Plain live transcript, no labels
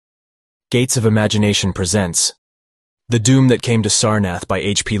Gates of Imagination presents The Doom That Came to Sarnath by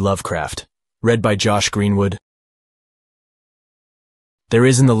H.P. Lovecraft, read by Josh Greenwood. There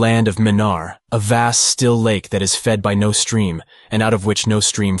is in the land of Mnar a vast, still lake that is fed by no stream, and out of which no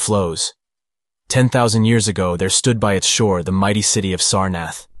stream flows. 10,000 years ago there stood by its shore the mighty city of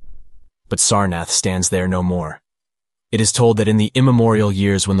Sarnath. But Sarnath stands there no more. It is told that in the immemorial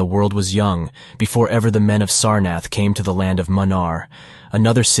years when the world was young, before ever the men of Sarnath came to the land of Mnar,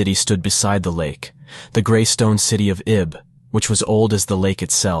 another city stood beside the lake, the grey stone city of Ib, which was old as the lake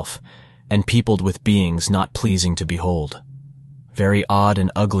itself, and peopled with beings not pleasing to behold. Very odd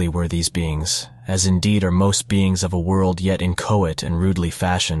and ugly were these beings, as indeed are most beings of a world yet inchoate and rudely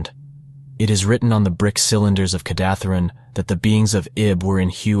fashioned. It is written on the brick cylinders of Cadatharan that the beings of Ib were in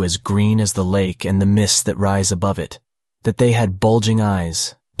hue as green as the lake and the mists that rise above it, that they had bulging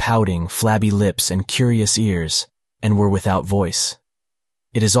eyes, pouting, flabby lips, and curious ears, and were without voice.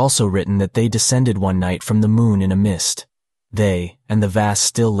 It is also written that they descended one night from the moon in a mist, they and the vast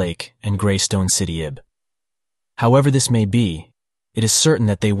still lake and grey stone city Ib. However this may be, it is certain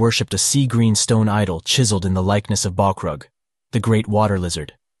that they worshipped a sea-green stone idol chiseled in the likeness of Bokrug, the great water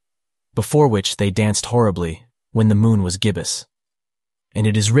lizard, before which they danced horribly when the moon was gibbous. And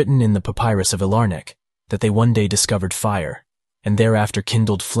it is written in the papyrus of Ilarnek that they one day discovered fire, and thereafter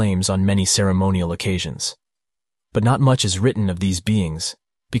kindled flames on many ceremonial occasions. But not much is written of these beings,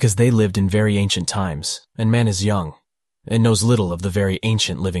 because they lived in very ancient times, and man is young, and knows little of the very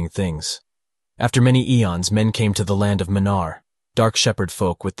ancient living things. After many eons, men came to the land of Mnar, dark shepherd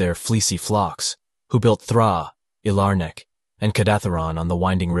folk with their fleecy flocks, who built Thra, Ilarnek, and Cadatharan on the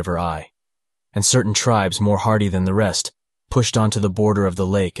winding river Ai. And certain tribes, more hardy than the rest, pushed onto the border of the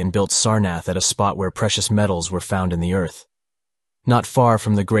lake and built Sarnath at a spot where precious metals were found in the earth. Not far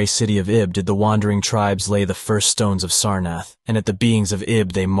from the grey city of Ib did the wandering tribes lay the first stones of Sarnath, and at the beings of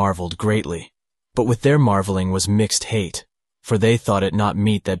Ib they marveled greatly. But with their marveling was mixed hate, for they thought it not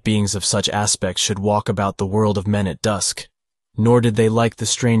meet that beings of such aspect should walk about the world of men at dusk. Nor did they like the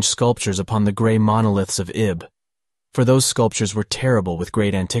strange sculptures upon the grey monoliths of Ib, for those sculptures were terrible with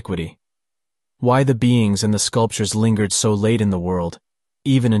great antiquity. Why the beings and the sculptures lingered so late in the world,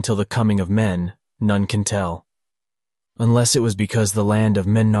 even until the coming of men, none can tell. Unless it was because the land of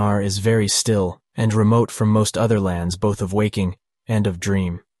Mnar is very still and remote from most other lands both of waking and of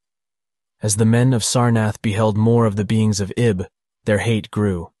dream. As the men of Sarnath beheld more of the beings of Ib, their hate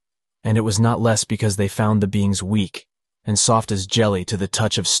grew, and it was not less because they found the beings weak and soft as jelly to the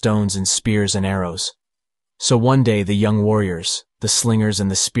touch of stones and spears and arrows. So one day the young warriors, the slingers and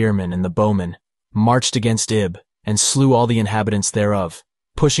the spearmen and the bowmen, marched against Ib and slew all the inhabitants thereof,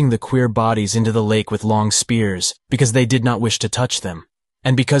 pushing the queer bodies into the lake with long spears, because they did not wish to touch them.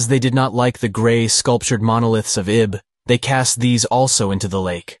 And because they did not like the grey, sculptured monoliths of Ib, they cast these also into the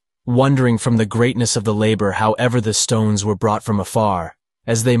lake, wondering from the greatness of the labor how ever the stones were brought from afar,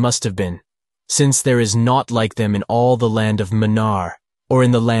 as they must have been, since there is naught like them in all the land of Mnar, or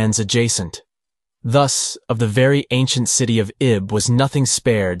in the lands adjacent. Thus, of the very ancient city of Ib was nothing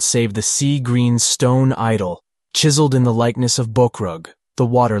spared save the sea-green stone idol, chiseled in the likeness of Bokrug, the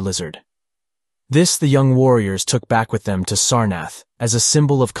water lizard. This the young warriors took back with them to Sarnath as a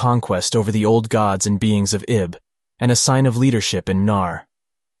symbol of conquest over the old gods and beings of Ib, and a sign of leadership in Mnar.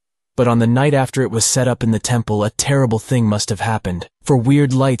 But on the night after it was set up in the temple, a terrible thing must have happened, for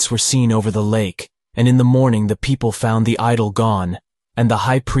weird lights were seen over the lake, and in the morning the people found the idol gone, and the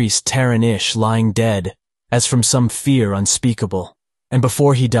high priest Taranish lying dead, as from some fear unspeakable. And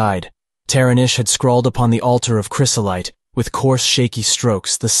before he died, Taranish had scrawled upon the altar of chrysolite, with coarse shaky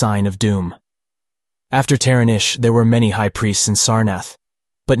strokes, the sign of doom. After Taranish there were many high priests in Sarnath,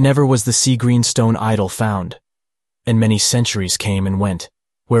 but never was the sea-green stone idol found. And many centuries came and went,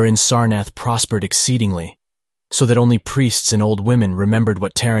 wherein Sarnath prospered exceedingly, so that only priests and old women remembered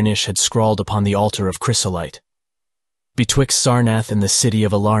what Taranish had scrawled upon the altar of chrysolite. Betwixt Sarnath and the city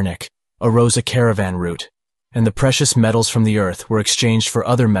of Ilarnek arose a caravan route, and the precious metals from the earth were exchanged for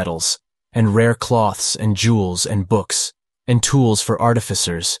other metals, and rare cloths and jewels and books, and tools for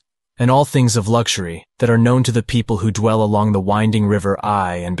artificers, and all things of luxury that are known to the people who dwell along the winding river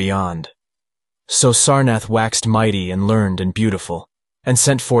Ai and beyond. So Sarnath waxed mighty and learned and beautiful, and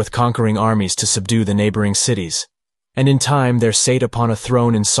sent forth conquering armies to subdue the neighboring cities, and in time there sate upon a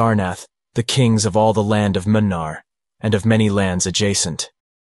throne in Sarnath the kings of all the land of Mnar, and of many lands adjacent.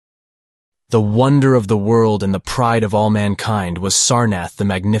 The wonder of the world and the pride of all mankind was Sarnath the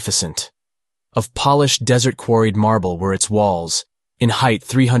Magnificent. Of polished desert-quarried marble were its walls, in height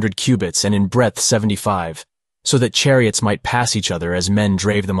 300 cubits and in breadth 75, so that chariots might pass each other as men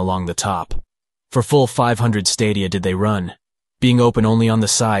drave them along the top. For full 500 stadia did they run, being open only on the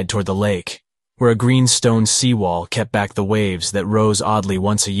side toward the lake, where a green stone seawall kept back the waves that rose oddly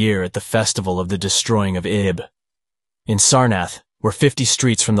once a year at the festival of the destroying of Ib. In Sarnath were 50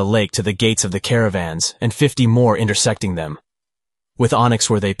 streets from the lake to the gates of the caravans, and 50 more intersecting them. With onyx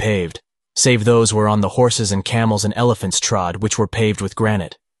were they paved, save those whereon the horses and camels and elephants trod, which were paved with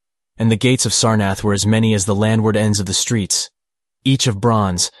granite. And the gates of Sarnath were as many as the landward ends of the streets, each of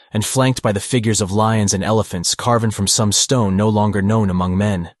bronze, and flanked by the figures of lions and elephants carven from some stone no longer known among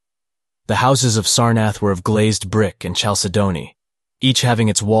men. The houses of Sarnath were of glazed brick and chalcedony, each having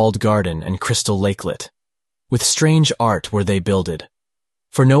its walled garden and crystal lakelet. With strange art were they builded,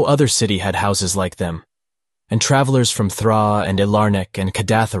 for no other city had houses like them, and travelers from Thra and Ilarnec and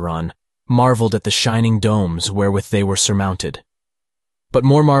Cadatharon marveled at the shining domes wherewith they were surmounted. But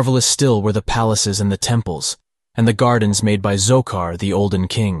more marvelous still were the palaces and the temples, and the gardens made by Zocar the olden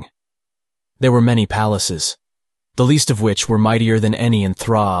king. There were many palaces, the least of which were mightier than any in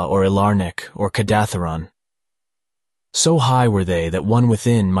Thra or Ilarnec or Cadatharon. So high were they that one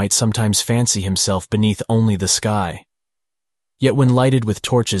within might sometimes fancy himself beneath only the sky. Yet when lighted with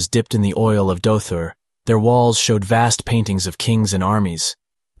torches dipped in the oil of Dothur, their walls showed vast paintings of kings and armies,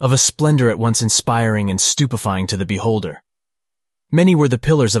 of a splendor at once inspiring and stupefying to the beholder. Many were the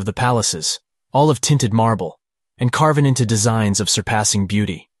pillars of the palaces, all of tinted marble, and carven into designs of surpassing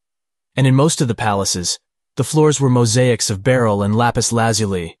beauty. And in most of the palaces, the floors were mosaics of beryl and lapis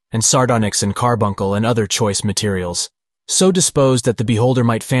lazuli, and sardonyx and carbuncle and other choice materials, so disposed that the beholder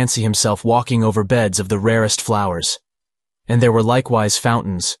might fancy himself walking over beds of the rarest flowers. And there were likewise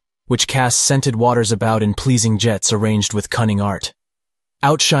fountains, which cast scented waters about in pleasing jets arranged with cunning art.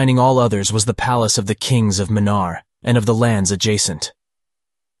 Outshining all others was the palace of the kings of Mnar, and of the lands adjacent.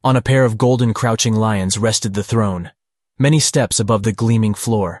 On a pair of golden crouching lions rested the throne, many steps above the gleaming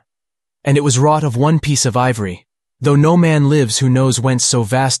floor. And it was wrought of one piece of ivory, though no man lives who knows whence so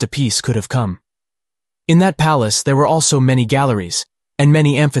vast a piece could have come. In that palace there were also many galleries, and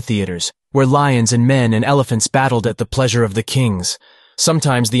many amphitheaters, where lions and men and elephants battled at the pleasure of the kings.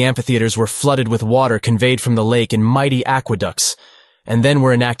 Sometimes the amphitheaters were flooded with water conveyed from the lake in mighty aqueducts, and then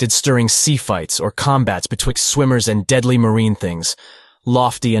were enacted stirring sea fights or combats betwixt swimmers and deadly marine things.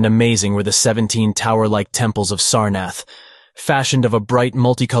 Lofty and amazing were the 17 tower-like temples of Sarnath, fashioned of a bright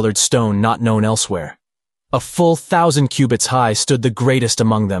multicolored stone not known elsewhere. A full 1,000 cubits high stood the greatest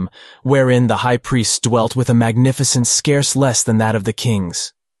among them, wherein the high priests dwelt with a magnificence scarce less than that of the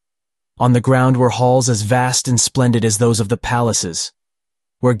kings. On the ground were halls as vast and splendid as those of the palaces,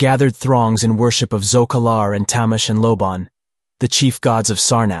 where gathered throngs in worship of Zokalar and Tamash and Loban, the chief gods of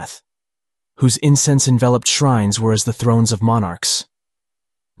Sarnath, whose incense-enveloped shrines were as the thrones of monarchs.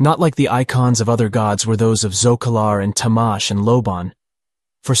 Not like the icons of other gods were those of Zokalar and Tamash and Loban,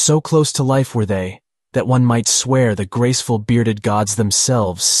 for so close to life were they, that one might swear the graceful bearded gods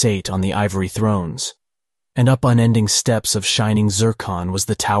themselves sate on the ivory thrones. And up unending steps of shining zircon was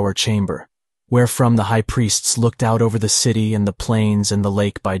the tower chamber, wherefrom the high priests looked out over the city and the plains and the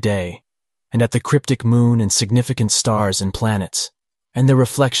lake by day, and at the cryptic moon and significant stars and planets, and their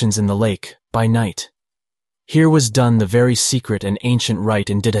reflections in the lake by night. Here was done the very secret and ancient rite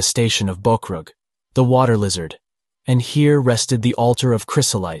and detestation of Bokrug, the water lizard, and here rested the altar of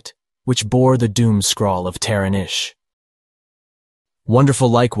chrysolite, which bore the doom scrawl of Taranish.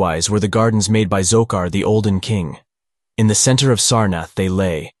 Wonderful likewise were the gardens made by Zocar the olden king. In the center of Sarnath they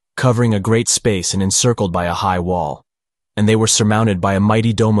lay, covering a great space and encircled by a high wall, and they were surmounted by a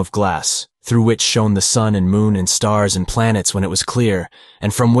mighty dome of glass, through which shone the sun and moon and stars and planets when it was clear,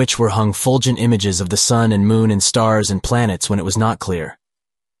 and from which were hung fulgent images of the sun and moon and stars and planets when it was not clear.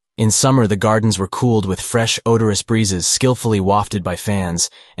 In summer the gardens were cooled with fresh odorous breezes skillfully wafted by fans,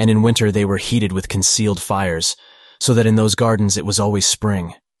 and in winter they were heated with concealed fires, so that in those gardens it was always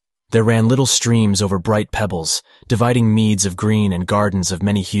spring. There ran little streams over bright pebbles, dividing meads of green and gardens of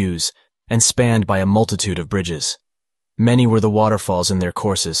many hues, and spanned by a multitude of bridges. Many were the waterfalls in their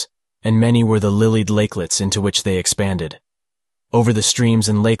courses, and many were the lilied lakelets into which they expanded. Over the streams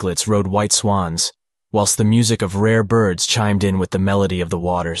and lakelets rode white swans, whilst the music of rare birds chimed in with the melody of the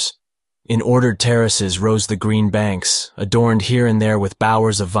waters. In ordered terraces rose the green banks, adorned here and there with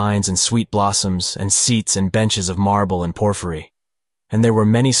bowers of vines and sweet blossoms, and seats and benches of marble and porphyry. And there were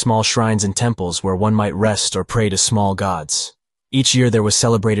many small shrines and temples where one might rest or pray to small gods. Each year there was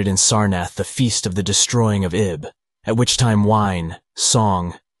celebrated in Sarnath the feast of the destroying of Ib, at which time wine,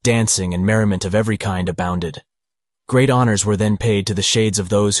 song, dancing, and merriment of every kind abounded. Great honors were then paid to the shades of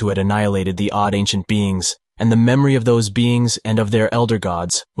those who had annihilated the odd ancient beings, and the memory of those beings and of their elder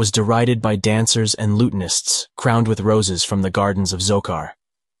gods was derided by dancers and lutanists crowned with roses from the gardens of Zocar.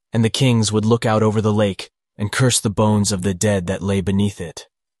 And the kings would look out over the lake, and cursed the bones of the dead that lay beneath it.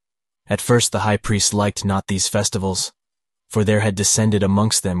 At first the high priest liked not these festivals, for there had descended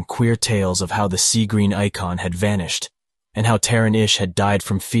amongst them queer tales of how the sea-green icon had vanished, and how Taran-Ish had died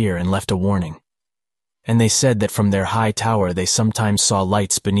from fear and left a warning. And they said that from their high tower they sometimes saw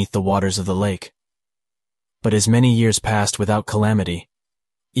lights beneath the waters of the lake. But as many years passed without calamity,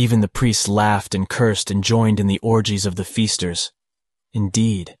 even the priests laughed and cursed and joined in the orgies of the feasters.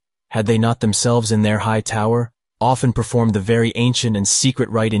 Indeed, had they not themselves in their high tower often performed the very ancient and secret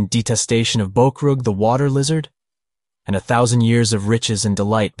rite in detestation of Bokrug, the water lizard? And 1,000 years of riches and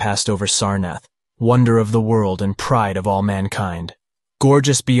delight passed over Sarnath, wonder of the world and pride of all mankind.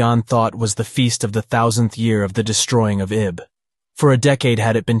 Gorgeous beyond thought was the feast of the 1,000th year of the destroying of Ib. For a decade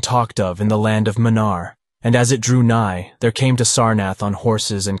had it been talked of in the land of Mnar, and as it drew nigh, there came to Sarnath on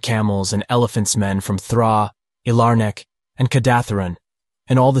horses and camels and elephants men from Thra, Ilarnek, and Cadatharan,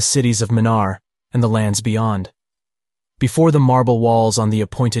 and all the cities of Mnar, and the lands beyond. Before the marble walls on the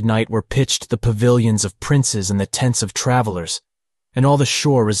appointed night were pitched the pavilions of princes and the tents of travelers, and all the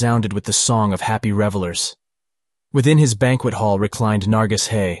shore resounded with the song of happy revelers. Within his banquet hall reclined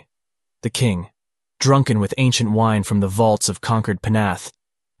Nargis-Hay, the king, drunken with ancient wine from the vaults of conquered Panath,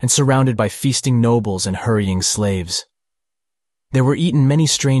 and surrounded by feasting nobles and hurrying slaves. There were eaten many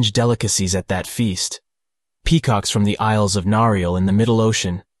strange delicacies at that feast: peacocks from the isles of Nariel in the middle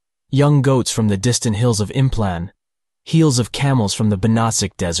ocean, young goats from the distant hills of Implan, heels of camels from the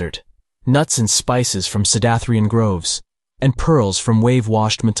Benasik desert, nuts and spices from Sadathrian groves, and pearls from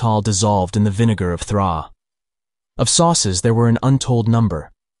wave-washed metal dissolved in the vinegar of Thra. Of sauces there were an untold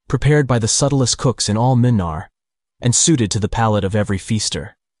number, prepared by the subtlest cooks in all Mnar, and suited to the palate of every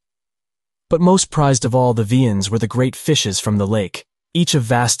feaster. But most prized of all the viands were the great fishes from the lake, each of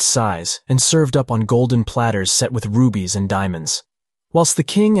vast size, and served up on golden platters set with rubies and diamonds. Whilst the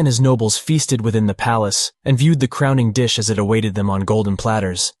king and his nobles feasted within the palace and viewed the crowning dish as it awaited them on golden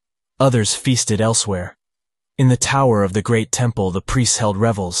platters, others feasted elsewhere. In the tower of the great temple the priests held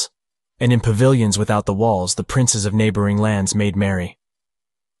revels, and in pavilions without the walls the princes of neighboring lands made merry.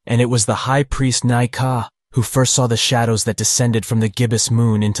 And it was the high priest Naika who first saw the shadows that descended from the gibbous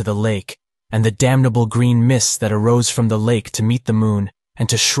moon into the lake, and the damnable green mists that arose from the lake to meet the moon and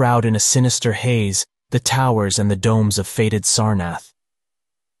to shroud in a sinister haze the towers and the domes of fated Sarnath.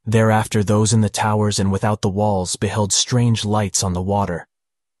 Thereafter those in the towers and without the walls beheld strange lights on the water,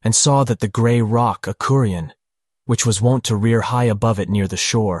 and saw that the grey rock Akurian, which was wont to rear high above it near the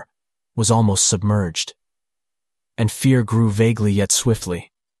shore, was almost submerged. And fear grew vaguely yet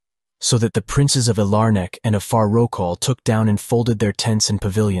swiftly, so that the princes of Ilarnek and of Far Rokal took down and folded their tents and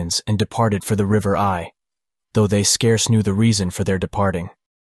pavilions and departed for the river Ai, though they scarce knew the reason for their departing.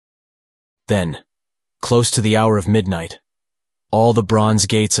 Then, close to the hour of midnight, all the bronze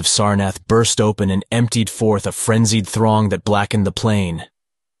gates of Sarnath burst open and emptied forth a frenzied throng that blackened the plain,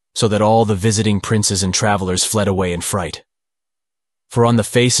 so that all the visiting princes and travelers fled away in fright. For on the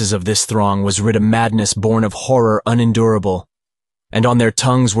faces of this throng was writ a madness born of horror unendurable, and on their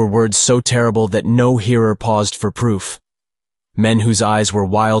tongues were words so terrible that no hearer paused for proof. Men whose eyes were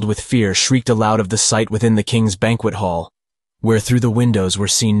wild with fear shrieked aloud of the sight within the king's banquet hall, where through the windows were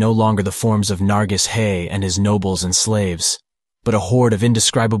seen no longer the forms of Nargis-Hay and his nobles and slaves, but a horde of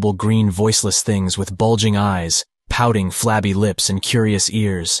indescribable green voiceless things with bulging eyes, pouting flabby lips and curious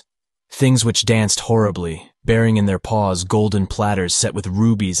ears, things which danced horribly, bearing in their paws golden platters set with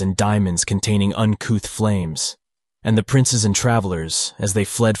rubies and diamonds containing uncouth flames. And the princes and travelers, as they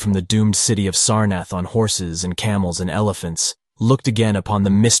fled from the doomed city of Sarnath on horses and camels and elephants, looked again upon the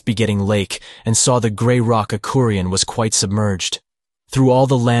mist-begetting lake and saw the grey rock Akurian was quite submerged. Through all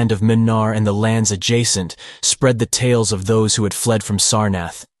the land of Mnar and the lands adjacent spread the tales of those who had fled from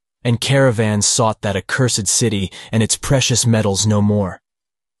Sarnath, and caravans sought that accursed city and its precious metals no more.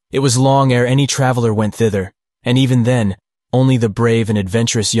 It was long ere any traveler went thither, and even then, only the brave and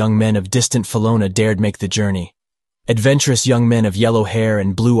adventurous young men of distant Felona dared make the journey. Adventurous young men of yellow hair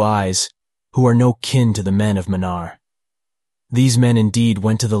and blue eyes, who are no kin to the men of Mnar. These men indeed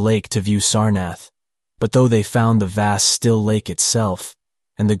went to the lake to view Sarnath, but though they found the vast still lake itself,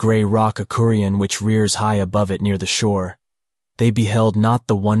 and the grey rock Akurian which rears high above it near the shore, they beheld not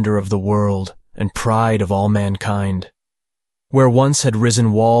the wonder of the world and pride of all mankind. Where once had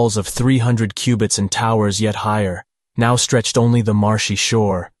risen walls of 300 cubits and towers yet higher, now stretched only the marshy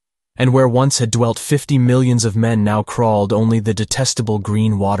shore, and where once had dwelt 50 millions of men now crawled only the detestable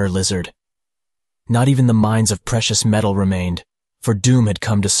green water lizard. Not even the mines of precious metal remained, for doom had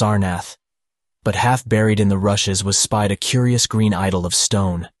come to Sarnath. But half buried in the rushes was spied a curious green idol of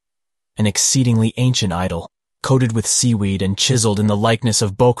stone, an exceedingly ancient idol, coated with seaweed and chiseled in the likeness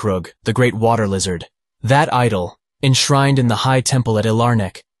of Bokrug, the great water lizard, That idol, enshrined in the high temple at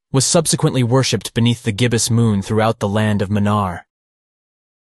Ilarnec, was subsequently worshipped beneath the gibbous moon throughout the land of Mnar.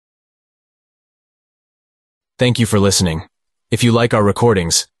 Thank you for listening. If you like our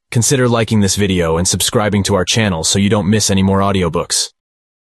recordings, consider liking this video and subscribing to our channel so you don't miss any more audiobooks.